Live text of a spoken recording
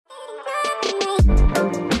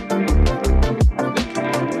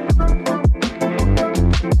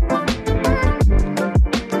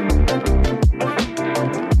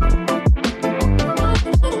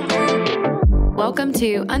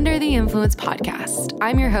Under the Influence podcast.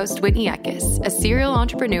 I'm your host, Whitney Eckes, a serial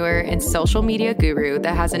entrepreneur and social media guru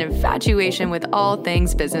that has an infatuation with all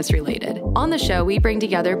things business related. On the show, we bring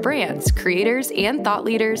together brands, creators, and thought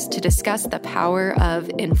leaders to discuss the power of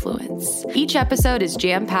influence. Each episode is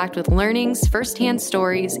jam-packed with learnings, firsthand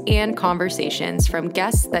stories, and conversations from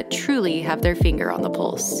guests that truly have their finger on the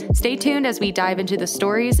pulse. Stay tuned as we dive into the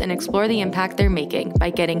stories and explore the impact they're making by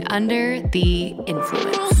getting under the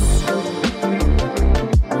influence.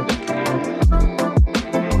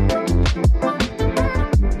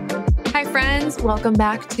 Welcome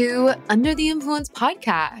back to Under the Influence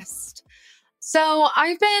podcast. So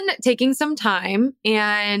I've been taking some time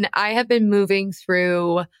and I have been moving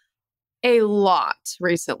through a lot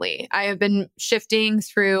recently. I have been shifting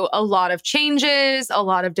through a lot of changes, a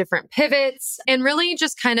lot of different pivots, and really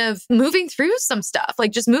just kind of moving through some stuff,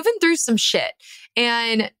 like just moving through some shit.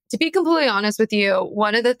 And to be completely honest with you,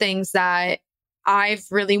 one of the things that I've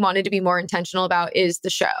really wanted to be more intentional about is the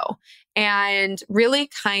show and really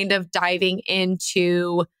kind of diving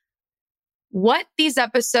into what these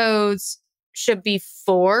episodes should be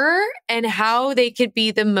for and how they could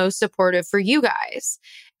be the most supportive for you guys.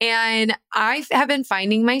 And I have been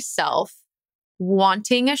finding myself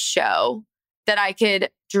wanting a show that I could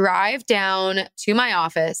drive down to my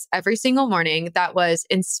office every single morning that was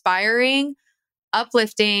inspiring,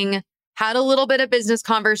 uplifting, had a little bit of business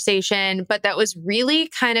conversation, but that was really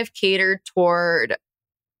kind of catered toward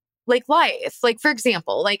like life. Like, for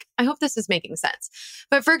example, like, I hope this is making sense.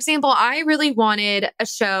 But for example, I really wanted a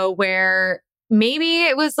show where maybe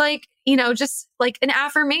it was like, you know, just like an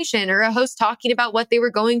affirmation or a host talking about what they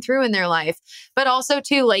were going through in their life, but also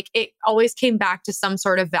too, like it always came back to some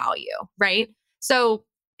sort of value, right? So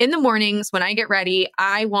in the mornings when I get ready,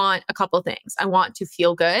 I want a couple of things. I want to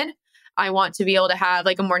feel good. I want to be able to have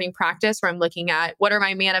like a morning practice where I'm looking at what are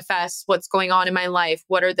my manifests, what's going on in my life,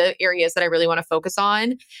 what are the areas that I really want to focus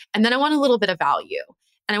on. And then I want a little bit of value.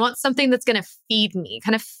 And I want something that's going to feed me,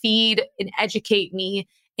 kind of feed and educate me.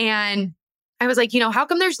 And I was like, you know, how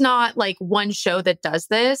come there's not like one show that does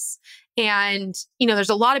this? And, you know, there's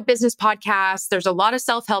a lot of business podcasts, there's a lot of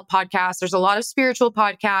self-help podcasts, there's a lot of spiritual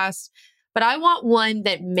podcasts, but I want one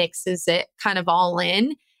that mixes it kind of all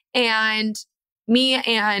in. And me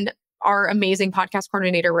and our amazing podcast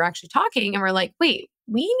coordinator were actually talking and we're like, wait,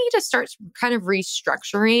 we need to start kind of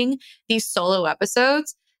restructuring these solo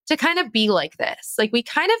episodes to kind of be like this. Like we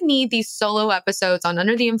kind of need these solo episodes on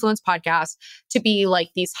Under the Influence podcast to be like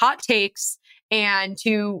these hot takes and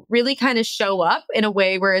to really kind of show up in a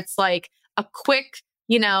way where it's like a quick,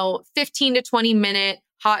 you know, 15 to 20 minute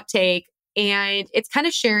hot take. And it's kind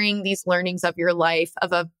of sharing these learnings of your life,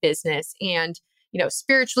 of a business and, you know,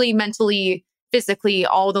 spiritually, mentally, physically,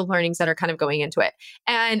 all the learnings that are kind of going into it.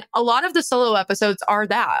 And a lot of the solo episodes are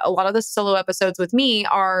that. A lot of the solo episodes with me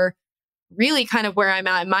are really kind of where I'm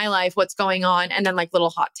at in my life, what's going on, and then like little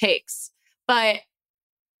hot takes. But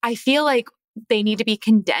I feel like they need to be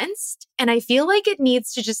condensed and I feel like it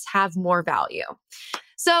needs to just have more value.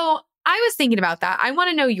 So I was thinking about that. I want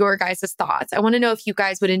to know your guys' thoughts. I want to know if you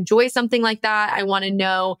guys would enjoy something like that. I want to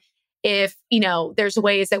know if, you know, there's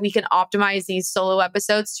ways that we can optimize these solo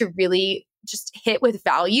episodes to really just hit with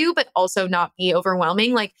value, but also not be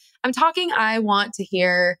overwhelming. Like I want to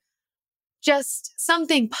hear just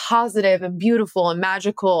something positive and beautiful and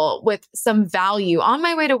magical with some value on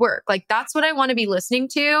my way to work. Like that's what I want to be listening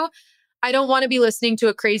to. I don't want to be listening to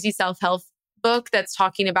a crazy self-help book that's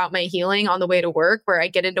talking about my healing on the way to work, where I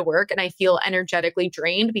get into work and I feel energetically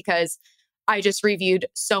drained because I just reviewed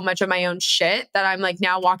so much of my own shit that I'm like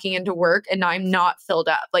now walking into work and I'm not filled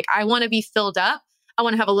up. Like I want to be filled up. I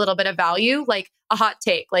want to have a little bit of value, like a hot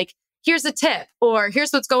take, like here's a tip, or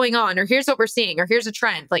here's what's going on, or here's what we're seeing, or here's a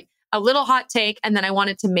trend, like a little hot take. And then I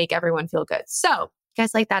wanted to make everyone feel good. So if you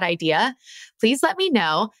guys like that idea, please let me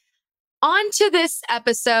know. On to this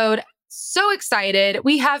episode. So excited.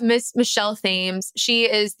 We have Miss Michelle Thames.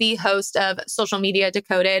 She is the host of Social Media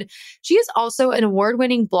Decoded. She is also an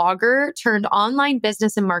award-winning blogger turned online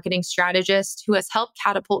business and marketing strategist who has helped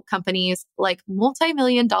catapult companies like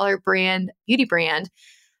multi-million-dollar beauty brand,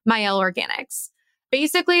 Mielle Organics.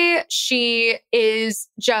 Basically, she is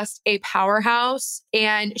just a powerhouse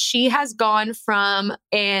and she has gone from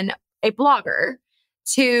a blogger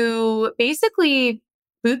to basically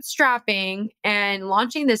bootstrapping and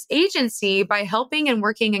launching this agency by helping and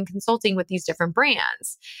working and consulting with these different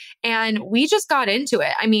brands. And we just got into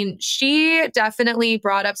it. I mean, she definitely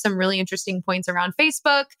brought up some really interesting points around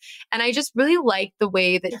Facebook. And I just really like the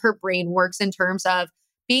way that her brain works in terms of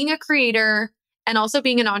being a creator and also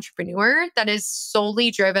being an entrepreneur that is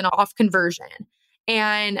solely driven off conversion.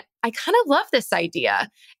 And I kind of love this idea.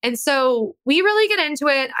 And so we really get into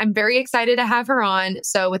it. I'm very excited to have her on.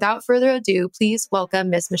 So without further ado, please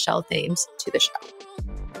welcome Miss Michelle Thames to the show.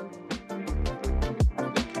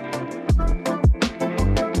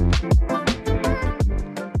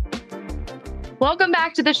 Welcome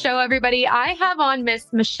back to the show, everybody. I have on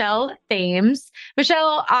Miss Michelle Thames.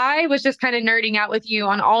 Michelle, I was just kind of nerding out with you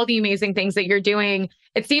on all the amazing things that you're doing.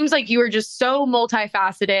 It seems like you are just so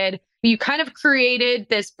multifaceted. You kind of created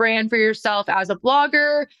this brand for yourself as a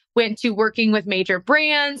blogger, went to working with major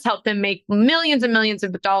brands, helped them make millions and millions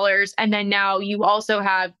of dollars. And then now you also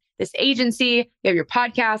have this agency, you have your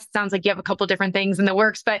podcast. Sounds like you have a couple different things in the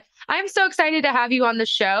works, but I'm so excited to have you on the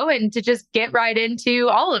show and to just get right into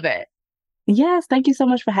all of it. Yes, thank you so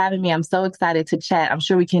much for having me. I'm so excited to chat. I'm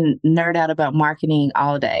sure we can nerd out about marketing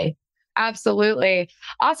all day. Absolutely.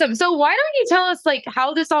 Awesome. So why don't you tell us like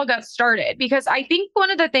how this all got started? Because I think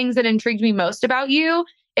one of the things that intrigued me most about you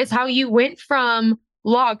is how you went from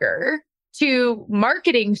blogger to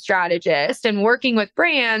marketing strategist and working with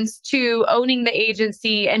brands to owning the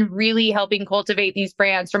agency and really helping cultivate these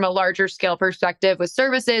brands from a larger scale perspective with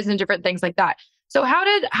services and different things like that. So how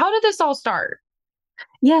did this all start?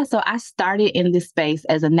 Yeah, so I started in this space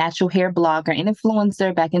as a natural hair blogger and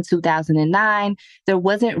influencer back in 2009. There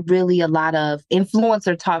wasn't really a lot of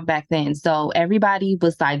influencer talk back then. So everybody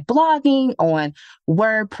was like blogging on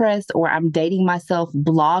WordPress, or I'm dating myself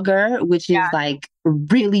blogger, which is like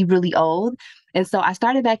really, really old. And so I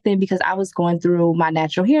started back then because I was going through my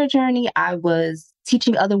natural hair journey. I was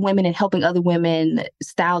teaching other women and helping other women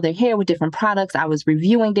style their hair with different products. I was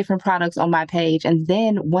reviewing different products on my page. And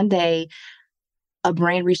then one day, a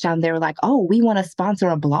brand reached out and they were like, "Oh, we want to sponsor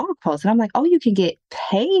a blog post." And I'm like, "Oh, you can get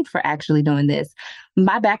paid for actually doing this."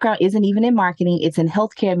 My background isn't even in marketing, it's in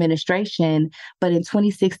healthcare administration. But in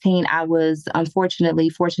 2016, I was fortunately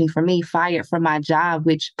for me, fired from my job,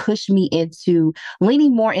 which pushed me into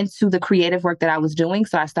leaning more into the creative work that I was doing.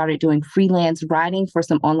 So I started doing freelance writing for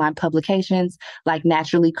some online publications like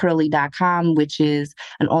naturallycurly.com, which is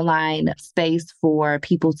an online space for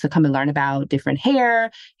people to come and learn about different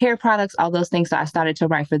hair products, all those things. So I started to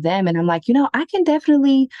write for them. And I'm like, I can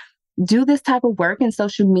definitely do this type of work in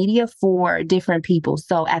social media for different people.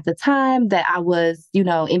 So at the time that I was,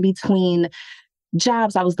 in between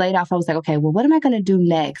jobs, I was laid off. I was like, okay, well, what am I going to do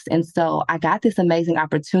next? And so I got this amazing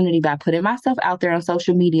opportunity by putting myself out there on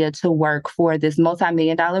social media to work for this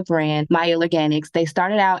multi-million-dollar brand, My Organics. They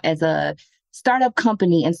started out as a startup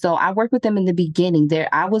company. And so I worked with them in the beginning.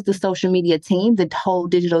 I was the social media team, the whole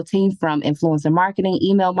digital team, from influencer marketing,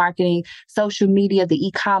 email marketing, social media, the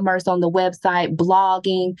e-commerce on the website,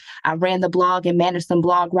 blogging. I ran the blog and managed some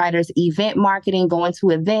blog writers, event marketing, going to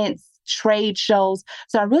events, trade shows.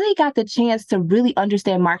 So I really got the chance to really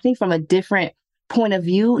understand marketing from a different point of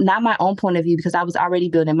view, not my own point of view, because I was already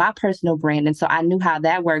building my personal brand. And so I knew how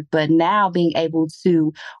that worked. But now being able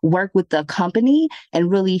to work with the company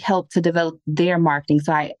and really help to develop their marketing.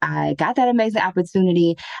 So I got that amazing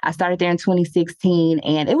opportunity. I started there in 2016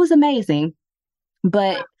 and it was amazing.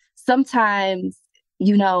 But sometimes,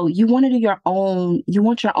 you want to do you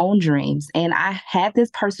want your own dreams. And I had this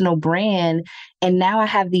personal brand and now I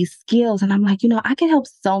have these skills and I'm like, I can help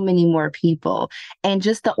so many more people. And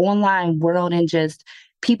just the online world and just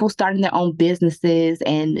people starting their own businesses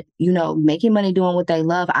and, making money doing what they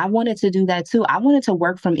love. I wanted to do that too. I wanted to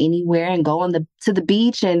work from anywhere and go to the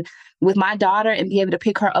beach and with my daughter and be able to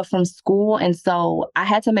pick her up from school. And so I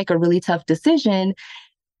had to make a really tough decision.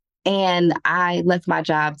 And I left my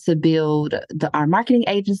job to build our marketing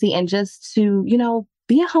agency and just to,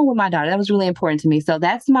 be at home with my daughter. That was really important to me. So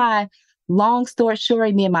that's my long story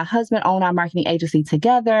short. Me and my husband own our marketing agency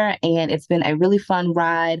together, and it's been a really fun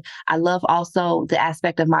ride. I love also the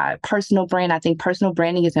aspect of my personal brand. I think personal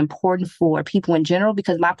branding is important for people in general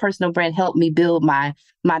because my personal brand helped me build my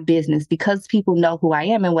business. Because people know who I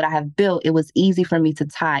am and what I have built, it was easy for me to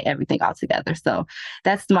tie everything all together. So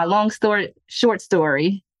that's my short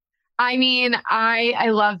story. I mean, I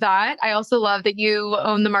love that. I also love that you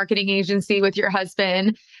own the marketing agency with your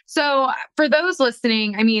husband. So for those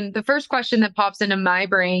listening, I mean, the first question that pops into my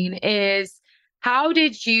brain is, how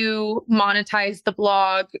did you monetize the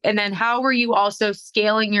blog? And then how were you also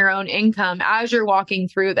scaling your own income as you're walking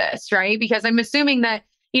through this, right? Because I'm assuming that,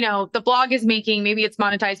 the blog is making, maybe it's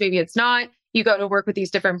monetized, maybe it's not. You go to work with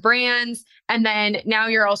these different brands. And then now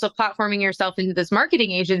you're also platforming yourself into this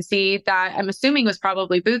marketing agency that I'm assuming was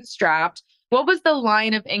probably bootstrapped. What was the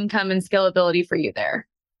line of income and scalability for you there?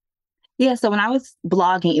 Yeah, so when I was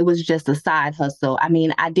blogging, it was just a side hustle. I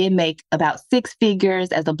mean, I did make about six figures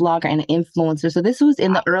as a blogger and an influencer. So this was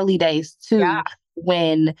in the early days too,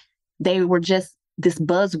 when they were just this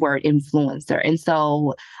buzzword influencer. And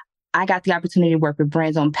so I got the opportunity to work with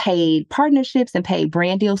brands on paid partnerships and paid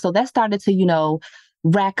brand deals. So that started to,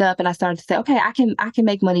 rack up, and I started to say, okay, I can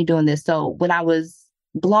make money doing this. So when I was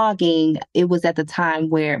blogging, it was at the time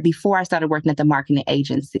where before I started working at the marketing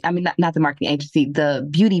agency, I mean, not the marketing agency, the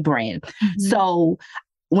beauty brand. Mhm. So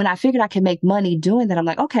when I figured I could make money doing that, I'm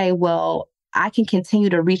like, okay, well, I can continue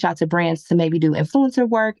to reach out to brands to maybe do influencer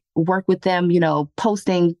work with them,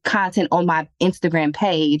 posting content on my Instagram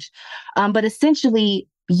page. But essentially,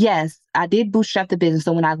 yes, I did bootstrap the business.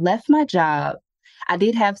 So when I left my job, I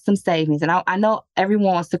did have some savings. And I know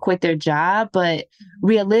everyone wants to quit their job, but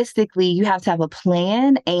realistically, you have to have a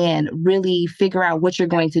plan and really figure out what you're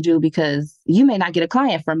going to do, because you may not get a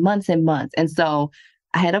client for months and months. And so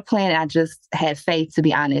I had a plan. I just had faith, to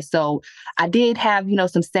be honest. So I did have,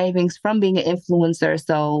 some savings from being an influencer.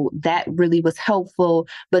 So that really was helpful.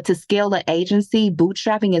 But to scale an agency,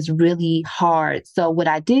 bootstrapping is really hard. So what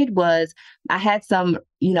I did was I had some,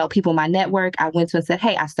 people in my network. I went to and said,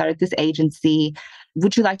 hey, I started this agency.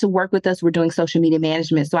 Would you like to work with us? We're doing social media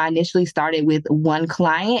management. So I initially started with one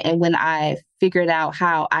client. And when I figured out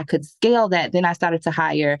how I could scale that, then I started to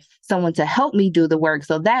hire someone to help me do the work.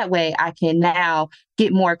 So that way I can now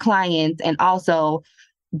get more clients, and also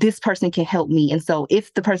this person can help me. And so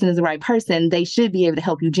if the person is the right person, they should be able to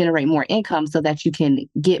help you generate more income so that you can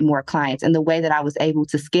get more clients. And the way that I was able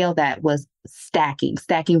to scale that was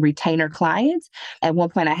stacking retainer clients. At one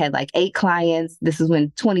point I had like 8 clients. This is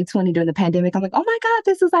when 2020 during the pandemic. I'm like, oh my God,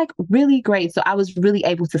 this is like really great. So I was really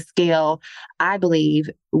able to scale, I believe,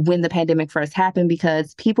 when the pandemic first happened,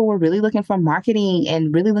 because people were really looking for marketing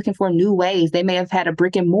and really looking for new ways. They may have had a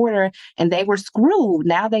brick and mortar and they were screwed.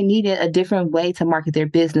 Now they needed a different way to market their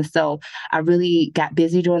business. So I really got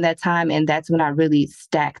busy during that time. And that's when I really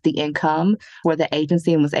stacked the income for the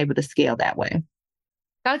agency and was able to scale that way.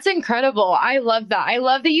 That's incredible. I love that. I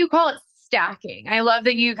love that you call it stacking. I love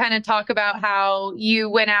that you kind of talk about how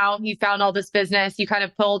you went out, you found all this business, you kind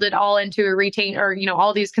of pulled it all into a retain or,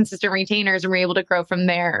 all these consistent retainers, and were able to grow from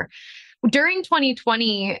there. During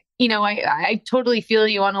 2020, I totally feel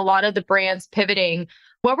you on a lot of the brands pivoting.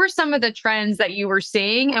 What were some of the trends that you were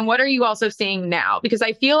seeing, and what are you also seeing now? Because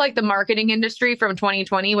I feel like the marketing industry from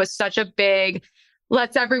 2020 was such a big,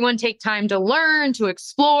 let's everyone take time to learn, to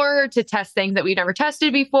explore, to test things that we've never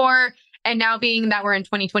tested before. And now being that we're in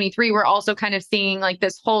 2023, we're also kind of seeing like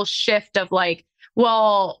this whole shift of like,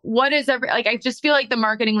 well, what is I just feel like the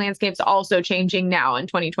marketing landscape's also changing now in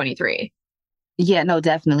 2023. Yeah, no,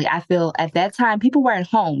 definitely. I feel at that time people were at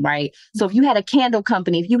home, right? So if you had a candle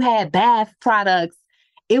company, if you had bath products,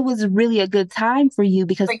 it was really a good time for you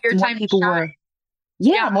because Like your more time to people shine. were,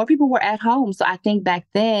 yeah, Yeah. more people were at home. So I think back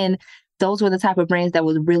then, those were the type of brands that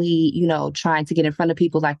was really, trying to get in front of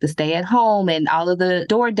people, like the stay at home and all of the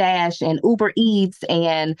DoorDash and Uber Eats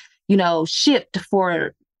and, Shipt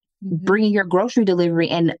for Mhm. bringing your grocery delivery,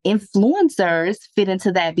 and influencers fit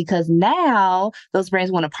into that because now those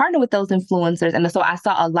brands want to partner with those influencers. And so I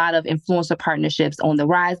saw a lot of influencer partnerships on the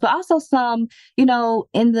rise, but also some, in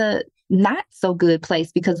the not so good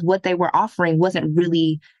place because what they were offering wasn't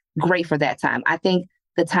really great for that time. I think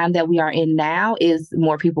the time that we are in now is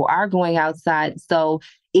more people are going outside. So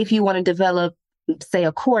if you want to develop, say,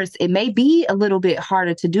 a course, it may be a little bit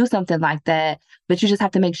harder to do something like that, but you just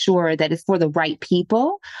have to make sure that it's for the right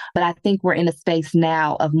people. But I think we're in a space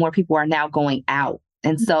now of more people are now going out.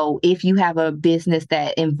 And so if you have a business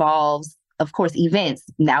that involves, of course, events,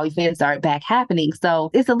 now events are back happening. So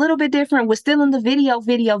it's a little bit different. We're still in the video.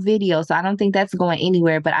 So I don't think that's going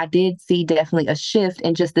anywhere, but I did see definitely a shift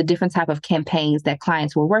in just the different type of campaigns that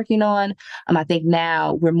clients were working on. I think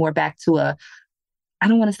now we're more back to I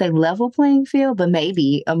don't want to say level playing field, but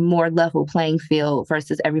maybe a more level playing field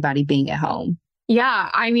versus everybody being at home. Yeah,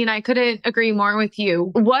 I mean, I couldn't agree more with you.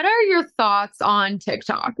 What are your thoughts on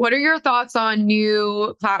TikTok? What are your thoughts on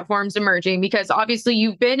new platforms emerging? Because obviously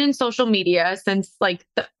you've been in social media since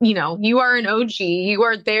you are an OG. You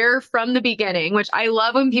are there from the beginning, which I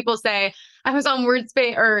love when people say I was on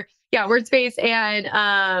Wordspace or yeah, Wordspace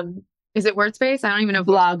and is it Wordspace? I don't even know.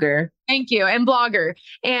 Blogger. Thank you. And blogger.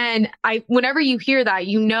 And whenever you hear that,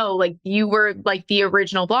 like you were like the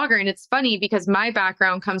original blogger. And it's funny because my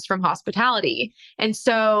background comes from hospitality. And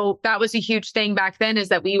so that was a huge thing back then is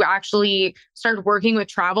that we actually started working with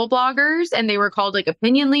travel bloggers and they were called like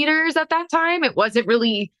opinion leaders at that time. There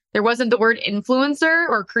wasn't the word influencer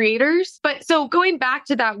or creators. But so going back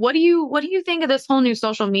to that, what do you think of this whole new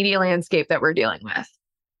social media landscape that we're dealing with?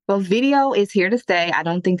 Well, video is here to stay. I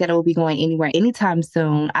don't think that it will be going anywhere anytime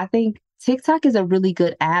soon. I think TikTok is a really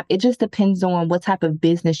good app. It just depends on what type of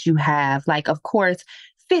business you have. Like, of course,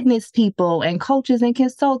 fitness people and coaches and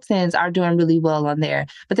consultants are doing really well on there.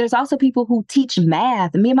 But there's also people who teach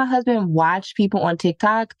math. Me and my husband watch people on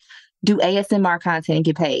TikTok do ASMR content and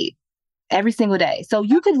get paid every single day. So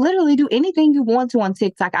you could literally do anything you want to on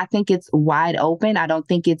TikTok. I think it's wide open. I don't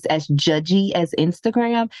think it's as judgy as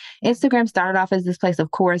Instagram. Instagram started off as this place,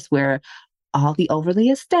 of course, where all the overly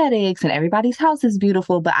aesthetics and everybody's house is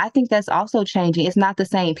beautiful. But I think that's also changing. It's not the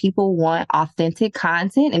same. People want authentic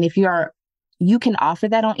content. And if you can offer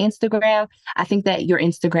that on Instagram, I think that your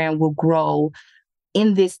Instagram will grow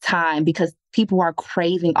in this time because people are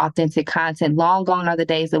craving authentic content. Long gone are the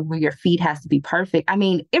days of where your feed has to be perfect. I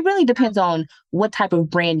mean, it really depends on what type of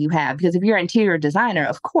brand you have. Because if you're an interior designer,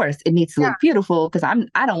 of course, it needs to look beautiful because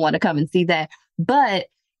I don't want to come and see that. But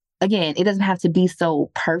again, it doesn't have to be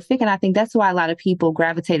so perfect. And I think that's why a lot of people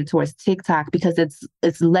gravitated towards TikTok because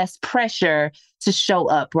it's less pressure to show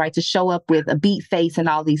up, right? To show up with a beat face and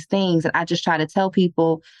all these things. And I just try to tell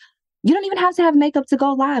people, you don't even have to have makeup to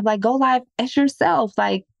go live. Like, go live as yourself.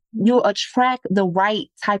 Like, you'll attract the right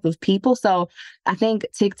type of people. So I think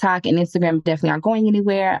TikTok and Instagram definitely aren't going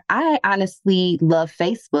anywhere. I honestly love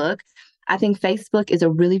Facebook. I think Facebook is a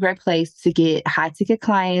really great place to get high ticket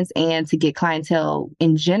clients and to get clientele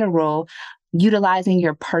in general. Utilizing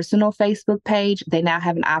your personal Facebook page, they now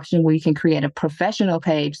have an option where you can create a professional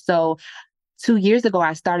page. So 2 years ago,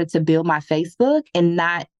 I started to build my Facebook and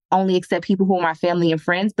not only accept people who are my family and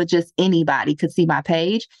friends, but just anybody could see my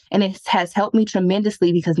page. And it has helped me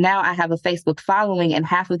tremendously because now I have a Facebook following and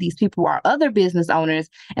half of these people are other business owners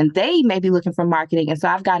and they may be looking for marketing. And so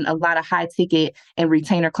I've gotten a lot of high ticket and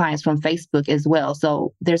retainer clients from Facebook as well.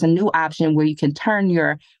 So there's a new option where you can turn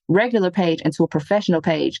your regular page into a professional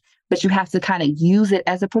page, but you have to kind of use it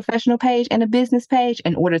as a professional page and a business page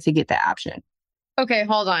in order to get that option. Okay,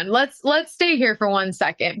 hold on. Let's stay here for 1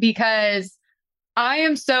 second because I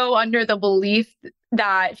am so under the belief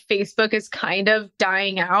that Facebook is kind of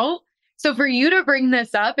dying out. So for you to bring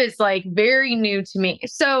this up is like very new to me.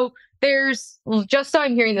 So just so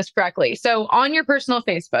I'm hearing this correctly. So on your personal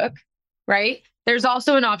Facebook, right? There's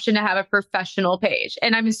also an option to have a professional page.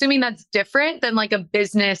 And I'm assuming that's different than like a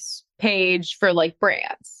business page for like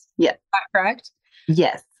brands. Yeah. Is that correct?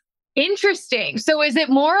 Yes. Interesting. So is it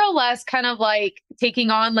more or less kind of like taking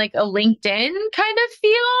on like a LinkedIn kind of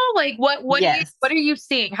feel? Like what are you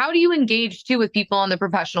seeing? How do you engage too with people on the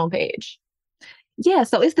professional page? Yeah,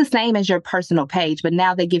 so it's the same as your personal page, but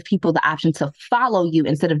now they give people the option to follow you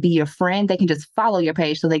instead of be your friend. They can just follow your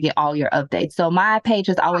page so they get all your updates. So my page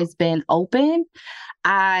has always been open.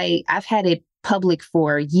 I've had it public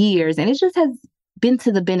for years and it just has been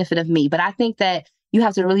to the benefit of me. But I think that you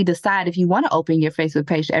have to really decide if you want to open your Facebook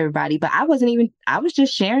page to everybody. But I was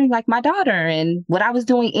just sharing like my daughter and what I was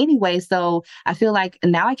doing anyway. So I feel like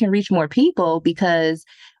now I can reach more people because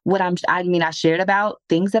I shared about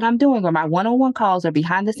things that I'm doing or my one-on-one calls or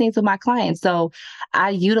behind the scenes with my clients. So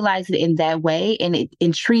I utilize it in that way and it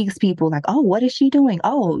intrigues people like, oh, what is she doing?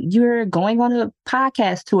 Oh, you're going on a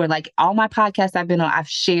podcast tour. Like all my podcasts I've been on, I've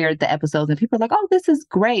shared the episodes and people are like, oh, this is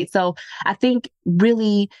great. So I think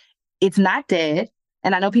really it's not dead.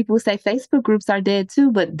 And I know people say Facebook groups are dead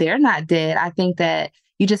too, but they're not dead. I think that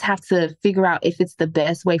you just have to figure out if it's the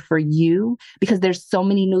best way for you because there's so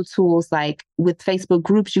many new tools. Like with Facebook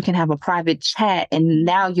groups, you can have a private chat and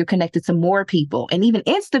now you're connected to more people. And even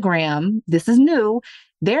Instagram, this is new.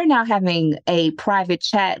 They're now having a private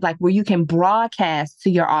chat, like where you can broadcast to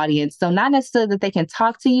your audience. So not necessarily that they can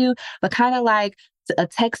talk to you, but kind of like a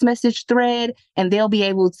text message thread and they'll be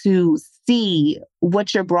able to see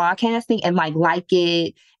what you're broadcasting and like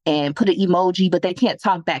it and put an emoji, but they can't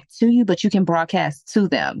talk back to you, but you can broadcast to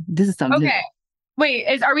them. This is something. Okay. New.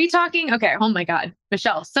 Wait, are we talking? Okay. Oh my God,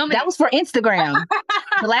 Michelle, that was for Instagram.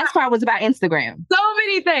 The last part was about Instagram. So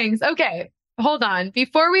many things. Okay. Hold on.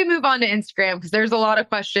 Before we move on to Instagram, because there's a lot of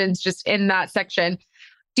questions just in that section.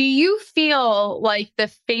 Do you feel like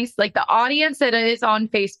the audience that is on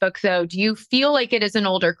Facebook, though, do you feel like it is an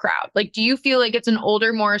older crowd? Like, do you feel like it's an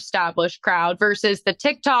older, more established crowd versus the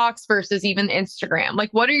TikToks versus even Instagram?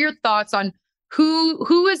 Like, what are your thoughts on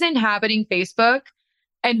who is inhabiting Facebook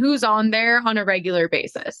and who's on there on a regular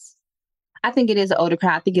basis? I think it is an older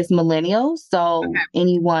crowd. I think it's millennials. So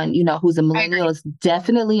anyone, who's a millennial is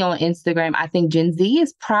definitely on Instagram. I think Gen Z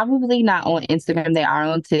is probably not on Instagram. They are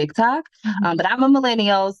on TikTok. But I'm a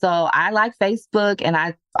millennial. So I like Facebook and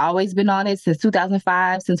I've always been on it since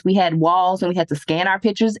 2005, since we had walls and we had to scan our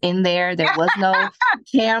pictures in there. There was no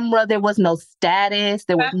camera. There was no status.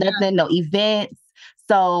 There was nothing, no events.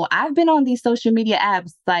 So I've been on these social media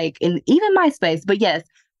apps, like in even MySpace. But yes,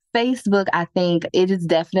 Facebook, I think it is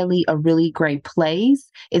definitely a really great place.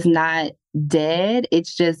 It's not dead.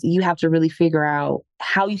 It's just you have to really figure out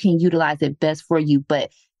how you can utilize it best for you.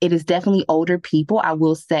 But it is definitely older people. I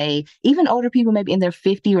will say, even older people, maybe in their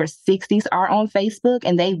 50s or 60s, are on Facebook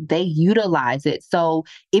and they utilize it. So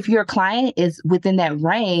if your client is within that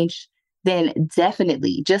range, then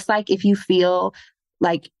definitely, just like if you feel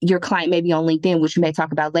like your client may be on LinkedIn, which we may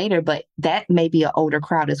talk about later, but that may be an older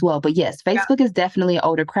crowd as well. But yes, Yeah. Facebook is definitely an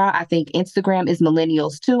older crowd. I think Instagram is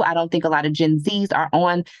millennials too. I don't think a lot of Gen Zs are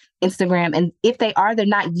on Instagram. And if they are, they're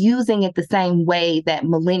not using it the same way that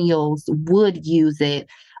millennials would use it.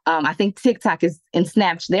 I think TikTok is and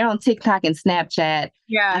Snapchat. They're on TikTok and Snapchat.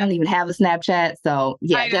 Yeah. I don't even have a Snapchat. So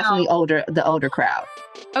yeah, definitely the older crowd.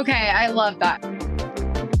 Okay, I love that.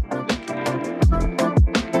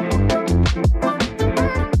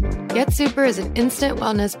 Get Super is an instant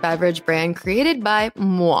wellness beverage brand created by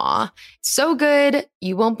moi. So good,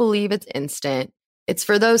 you won't believe it's instant. It's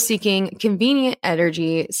for those seeking convenient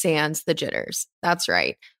energy sans the jitters. That's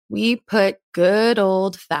right. We put good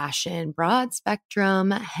old-fashioned broad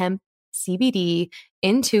spectrum hemp CBD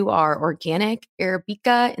into our organic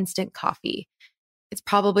Arabica instant coffee. It's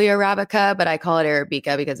probably Arabica, but I call it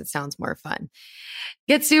Arabica because it sounds more fun.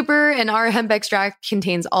 Get Super and our hemp extract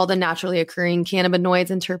contains all the naturally occurring cannabinoids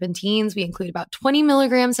and terpenes. We include about 20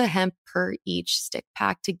 milligrams of hemp per each stick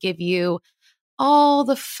pack to give you all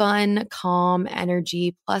the fun, calm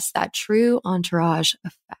energy, plus that true entourage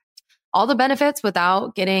effect. All the benefits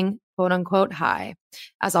without getting quote unquote high,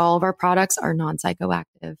 as all of our products are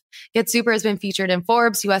non-psychoactive. Get Super has been featured in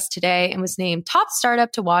Forbes, US Today, and was named top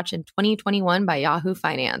startup to watch in 2021 by Yahoo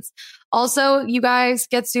Finance. Also, you guys,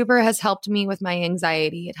 Get Super has helped me with my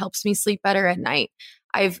anxiety. It helps me sleep better at night.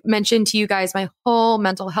 I've mentioned to you guys my whole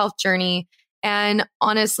mental health journey. And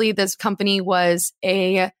honestly, this company was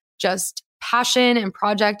a just passion and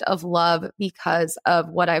project of love because of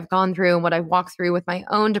what I've gone through and what I've walked through with my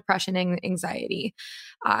own depression and anxiety.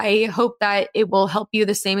 I hope that it will help you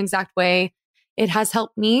the same exact way it has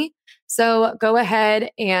helped me. So go ahead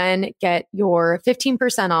and get your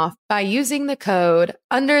 15% off by using the code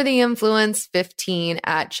Under the Influence 15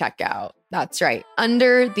 at checkout. That's right.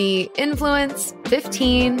 Under the Influence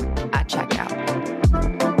 15 at checkout.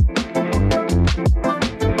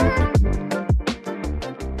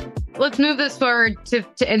 Let's move this forward to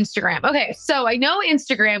Instagram. Okay, so I know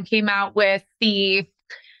Instagram came out with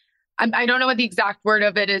I don't know what the exact word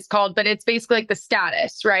of it is called, but it's basically like the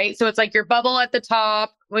status, right? So it's like your bubble at the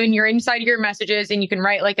top when you're inside your messages and you can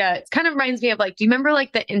write it kind of reminds me of do you remember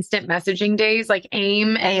the instant messaging days, like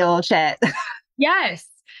AIM? AOL chat. Yes.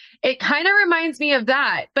 It kind of reminds me of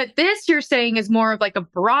that. But this you're saying is more of a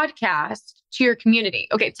broadcast to your community.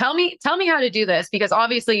 Okay, tell me how to do this, because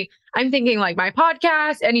obviously I'm thinking my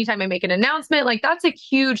podcast, anytime I make an announcement, that's a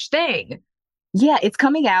huge thing. Yeah, it's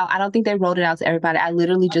coming out. I don't think they rolled it out to everybody. I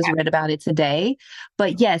literally just read about it today.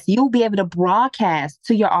 But yes, you'll be able to broadcast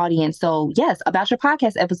to your audience. So yes, about your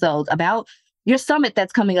podcast episodes, about your summit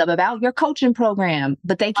that's coming up, about your coaching program,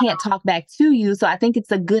 but they can't talk back to you. So I think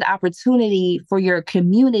it's a good opportunity for your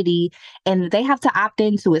community, and they have to opt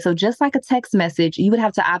into it. So just like a text message, you would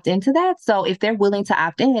have to opt into that. So if they're willing to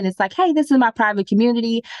opt in, it's like, hey, this is my private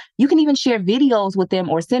community. You can even share videos with them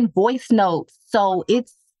or send voice notes. So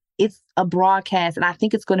it's a broadcast. And I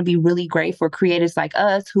think it's going to be really great for creators like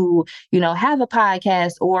us who, have a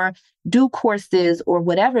podcast or do courses or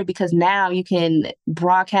whatever, because now you can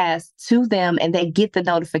broadcast to them and they get the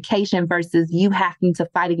notification versus you having to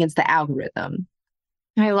fight against the algorithm.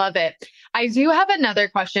 I love it. I do have another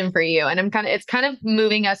question for you. And it's kind of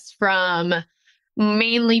moving us from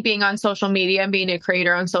mainly being on social media and being a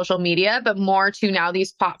creator on social media, but more to now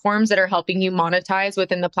these platforms that are helping you monetize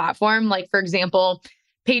within the platform. Like, for example,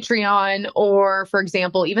 Patreon, or for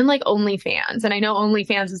example, even OnlyFans. And I know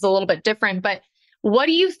OnlyFans is a little bit different, but what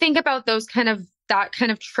do you think about that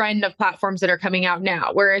kind of trend of platforms that are coming out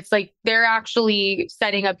now, where it's they're actually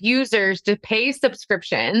setting up users to pay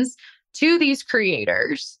subscriptions to these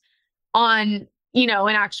creators on, an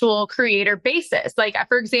actual creator basis?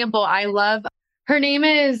 For example, I love, her name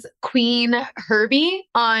is Queen Herbie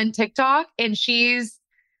on TikTok, and she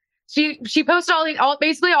posted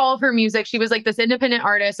basically all of her music. She was this independent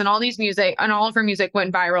artist, and all of her music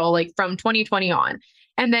went viral from 2020 on.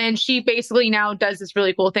 And then she basically now does this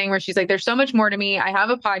really cool thing where she's there's so much more to me. I have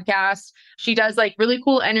a podcast. She does really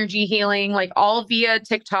cool energy healing, all via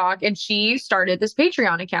TikTok. And she started this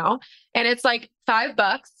Patreon account, and it's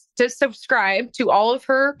 $5 to subscribe to all of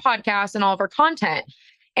her podcasts and all of her content.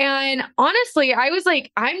 And honestly, I was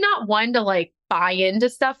I'm not one to buy into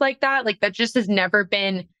stuff like that. That just has never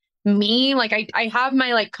been me. Like I have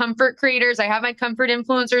my like comfort creators, I have my comfort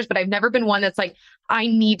influencers, but I've never been one that's like, I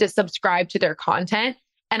need to subscribe to their content.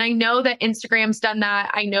 And I know that Instagram's done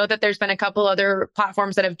that. I know that there's been a couple other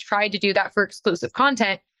platforms that have tried to do that for exclusive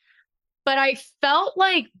content. But I felt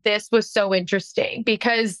like this was so interesting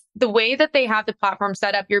because the way that they have the platform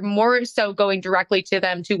set up, you're more so going directly to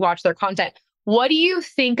them to watch their content. What do you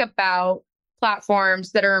think about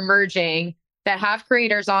platforms that are emerging that have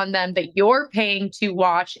creators on them that you're paying to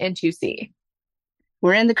watch and to see?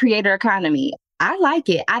 We're in the creator economy. I like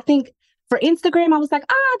it. I think for Instagram, I was like,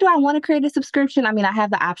 do I want to create a subscription? I mean, I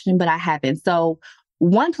have the option, but I haven't. So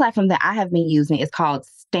one platform that I have been using is called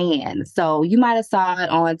Stan. So you might have saw it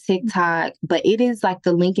on TikTok, but it is like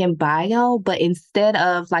the link in bio. But instead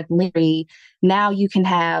of like Linktree, now you can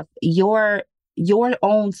have your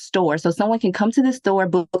own store. So someone can come to the store,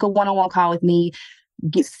 book a one-on-one call with me,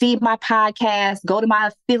 see my podcast, go to my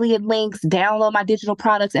affiliate links, download my digital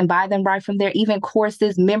products and buy them right from there, even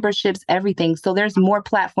courses, memberships, everything. So there's more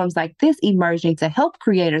platforms like this emerging to help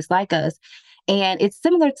creators like us. And it's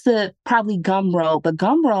similar to probably Gumroad, but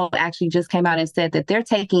Gumroad actually just came out and said that they're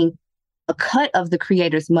taking a cut of the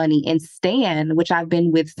creators' money. And Stan, which I've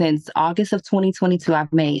been with since August of 2022,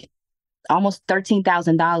 I've made almost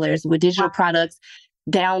 $13,000 with digital products,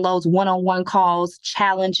 downloads, one-on-one calls,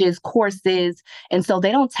 challenges, courses. And so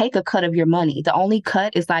they don't take a cut of your money. The only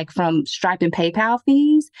cut is like from Stripe and PayPal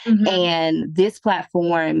fees. Mm-hmm. And this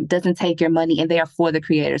platform doesn't take your money and they are for the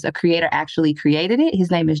creators. A creator actually created it.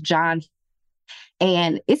 His name is John.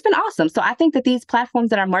 And it's been awesome. So I think that these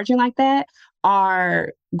platforms that are merging like that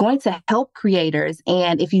are going to help creators.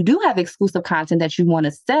 And if you do have exclusive content that you want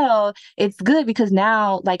to sell, it's good because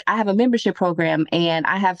now, like, I have a membership program and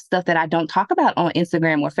I have stuff that I don't talk about on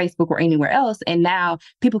Instagram or Facebook or anywhere else. And now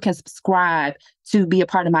people can subscribe to be a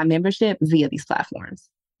part of my membership via these platforms.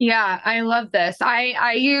 Yeah, I love this.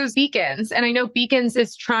 I use Beacons, and I know Beacons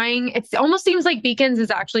is trying, it almost seems like Beacons is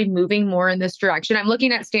actually moving more in this direction. I'm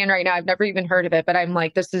looking at Stan right now. I've never even heard of it, but I'm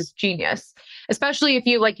like, this is genius. Especially if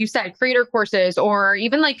you, like you said, creator courses or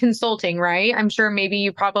even like consulting, right? I'm sure maybe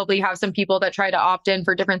you probably have some people that try to opt in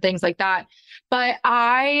for different things like that. But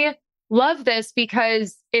I love this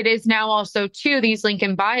because it is now also too, these link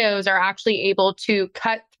in bios are actually able to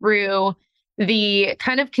cut through the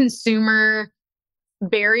kind of consumer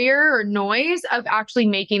barrier or noise of actually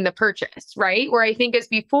making the purchase, right? Where I think is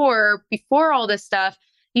before all this stuff,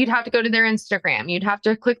 you'd have to go to their Instagram, you'd have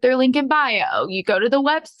to click their link in bio, you go to the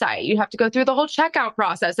website, you'd have to go through the whole checkout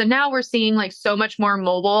process. And now we're seeing like so much more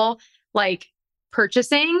mobile, like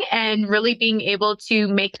purchasing and really being able to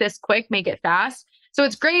make this quick, make it fast. So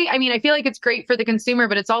it's great. I mean, I feel like it's great for the consumer,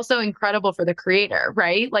 but it's also incredible for the creator,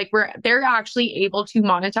 right? Like they're actually able to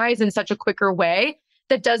monetize in such a quicker way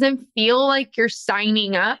that doesn't feel like you're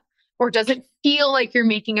signing up or doesn't feel like you're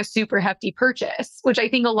making a super hefty purchase, which I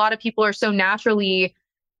think a lot of people are so naturally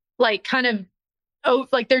like kind of,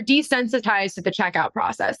 like they're desensitized to the checkout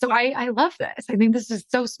process. So I love this. I think this is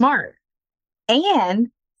so smart. And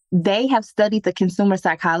they have studied the consumer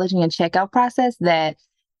psychology and checkout process that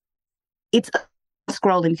it's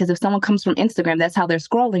scrolling, because if someone comes from Instagram, that's how they're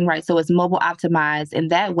scrolling, right? So it's mobile optimized in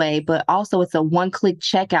that way, but also it's a one-click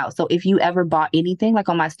checkout. So if you ever bought anything like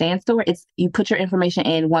on my Stan store, it's you put your information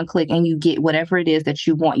in one click and you get whatever it is that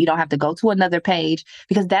you want. You don't have to go to another page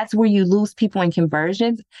because that's where you lose people in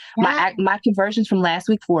conversions. Yeah. My conversions from last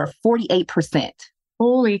week were 48%.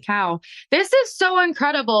 Holy cow. This is so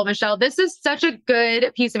incredible, Michelle. This is such a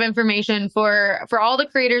good piece of information for all the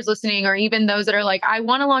creators listening, or even those that are like, I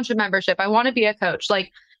want to launch a membership. I want to be a coach.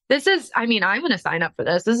 Like this is, I mean, I'm going to sign up for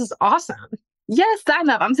this. This is awesome. Yes, sign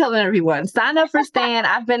up. I'm telling everyone, sign up for Stan.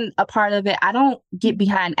 I've been a part of it. I don't get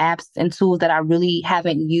behind apps and tools that I really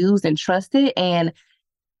haven't used and trusted. And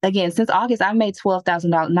again, since August, I've made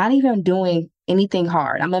 $12,000, not even doing anything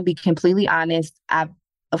hard. I'm going to be completely honest. I,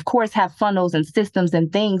 of course, have funnels and systems and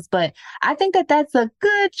things, but I think that that's a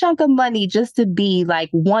good chunk of money just to be like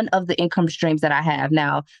one of the income streams that I have.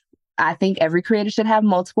 Now, I think every creator should have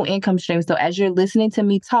multiple income streams. So as you're listening to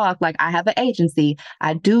me talk, like I have an agency,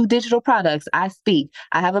 I do digital products, I speak,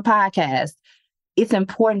 I have a podcast. It's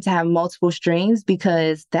important to have multiple streams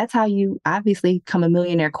because that's how you obviously become a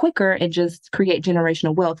millionaire quicker and just create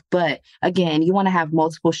generational wealth. But again, you want to have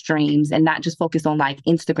multiple streams and not just focus on like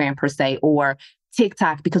Instagram per se or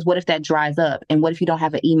TikTok, because what if that dries up? And what if you don't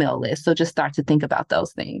have an email list? So just start to think about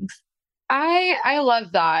those things. I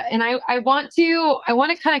love that. And I want to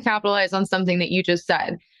kind of capitalize on something that you just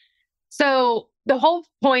said. So the whole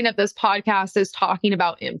point of this podcast is talking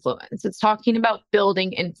about influence. It's talking about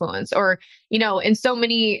building influence, or, in so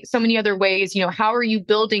many other ways, how are you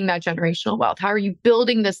building that generational wealth? How are you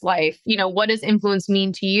building this life? What does influence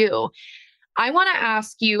mean to you? I want to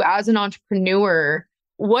ask you, as an entrepreneur,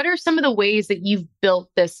 what are some of the ways that you've built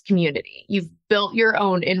this community? You've built your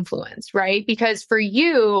own influence, right? Because for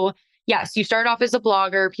you, yes, you started off as a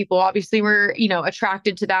blogger. People obviously were,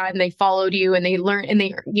 attracted to that, and they followed you, and they learned, and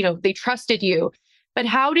they trusted you. But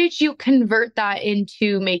how did you convert that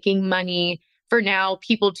into making money for now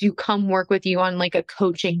people to come work with you on like a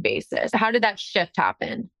coaching basis? How did that shift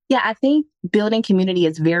happen? Yeah, I think building community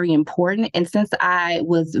is very important. And since I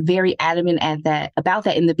was very adamant about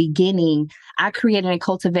that in the beginning, I created and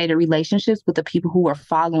cultivated relationships with the people who were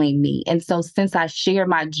following me. And so since I share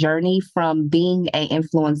my journey from being an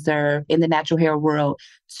influencer in the natural hair world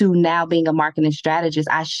to now being a marketing strategist,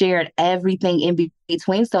 I shared everything in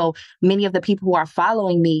between. So many of the people who are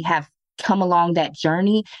following me have come along that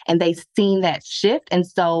journey, and they've seen that shift. And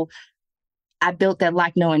so I built that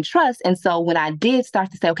like, know, and trust. And so when I did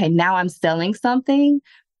start to say, okay, now I'm selling something,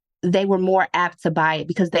 they were more apt to buy it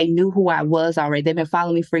because they knew who I was already. They've been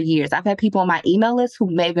following me for years. I've had people on my email list who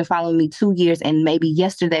may have been following me 2 years, and maybe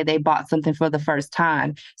yesterday they bought something for the first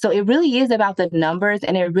time. So it really is about the numbers,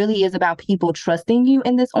 and it really is about people trusting you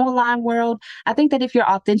in this online world. I think that if you're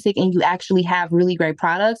authentic and you actually have really great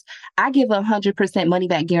products, I give 100% money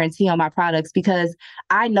back guarantee on my products because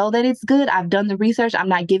I know that it's good. I've done the research. I'm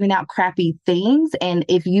not giving out crappy things. And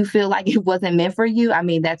if you feel like it wasn't meant for you, I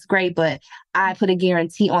mean, that's great. But I put a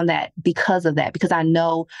guarantee on that because of that, because I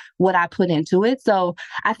know what I put into it. So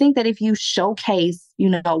I think that if you showcase,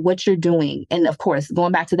 what you're doing, and of course,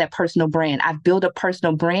 going back to that personal brand, I've built a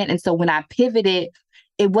personal brand. And so when I pivoted,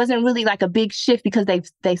 it wasn't really like a big shift because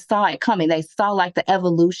they saw it coming. They saw like the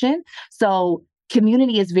evolution. So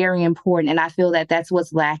community is very important. And I feel that that's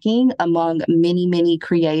what's lacking among many, many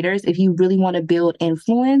creators. If you really want to build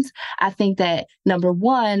influence, I think that number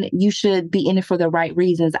one, you should be in it for the right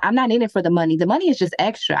reasons. I'm not in it for the money. The money is just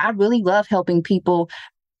extra. I really love helping people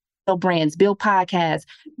build brands, build podcasts,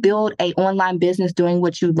 build a online business doing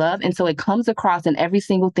what you love. And so it comes across in every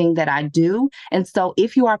single thing that I do. And so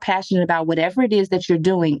if you are passionate about whatever it is that you're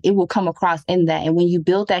doing, it will come across in that. And when you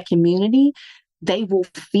build that community, they will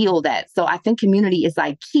feel that. So I think community is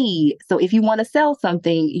like key. So if you want to sell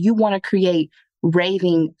something, you want to create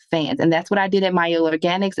raving fans. And that's what I did at My Yellow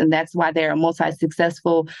Organics. And that's why they're a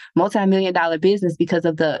multi-successful, multi-million-dollar business, because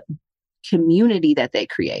of the community that they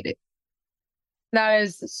created. That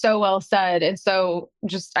is so well said. And so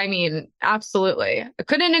absolutely. I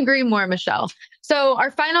couldn't agree more, Michelle. So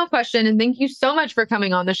our final question, and thank you so much for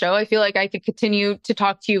coming on the show. I feel like I could continue to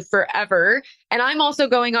talk to you forever. And I'm also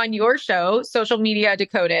going on your show, Social Media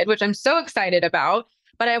Decoded, which I'm so excited about.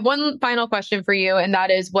 But I have one final question for you, and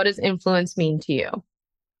that is, what does influence mean to you?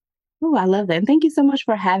 Oh, I love that. And thank you so much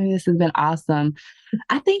for having this. It's been awesome.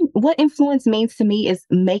 I think what influence means to me is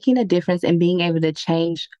making a difference and being able to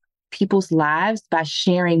change people's lives by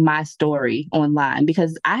sharing my story online,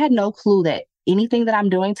 because I had no clue that anything that I'm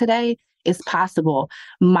doing today is possible.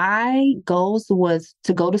 My goals was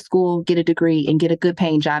to go to school, get a degree, and get a good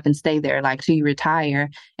paying job and stay there like till you retire.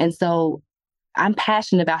 And so I'm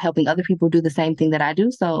passionate about helping other people do the same thing that I do.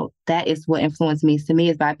 So that is what influence means to me,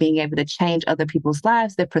 is by being able to change other people's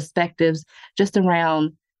lives, their perspectives, just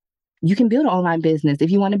around you can build an online business if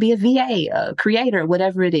you want to be a VA, a creator,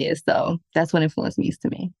 whatever it is. So that's what influence means to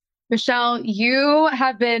me. Michelle, you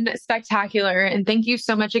have been spectacular. And thank you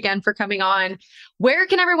so much again for coming on. Where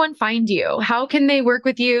can everyone find you? How can they work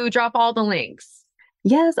with you? Drop all the links.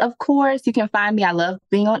 Yes, of course. You can find me. I love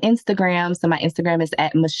being on Instagram. So my Instagram is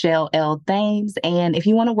at Michelle L. Thames. And if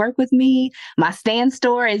you want to work with me, my stand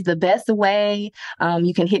store is the best way.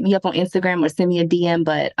 You can hit me up on Instagram or send me a DM.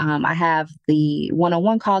 But I have the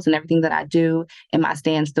one-on-one calls and everything that I do in my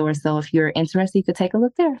stand store. So if you're interested, you could take a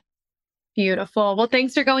look there. Beautiful. Well,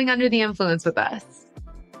 thanks for going under the influence with us.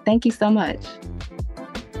 Thank you so much.